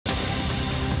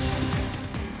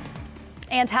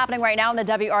And happening right now in the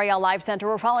WRAL Live Center,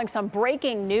 we're following some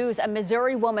breaking news. A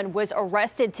Missouri woman was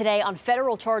arrested today on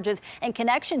federal charges in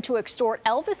connection to extort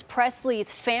Elvis Presley's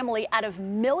family out of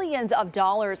millions of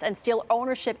dollars and steal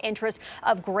ownership interest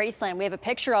of Graceland. We have a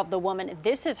picture of the woman.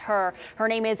 This is her. Her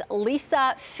name is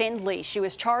Jeanine Findley. She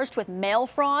was charged with mail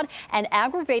fraud and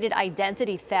aggravated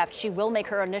identity theft. She will make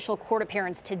her initial court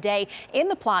appearance today. In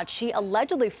the plot, she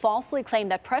allegedly falsely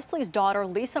claimed that Presley's daughter,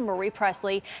 Lisa Marie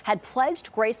Presley, had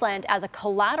pledged Graceland as a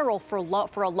collateral for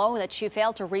a loan that she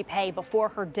failed to repay before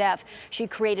her death. She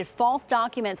created false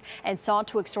documents and sought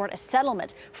to extort a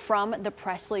settlement from the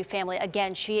Presley family.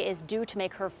 Again, she is due to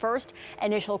make her first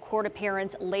initial court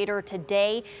appearance later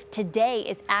today. Today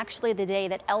is actually the day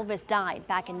that Elvis died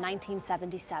back in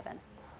 1977.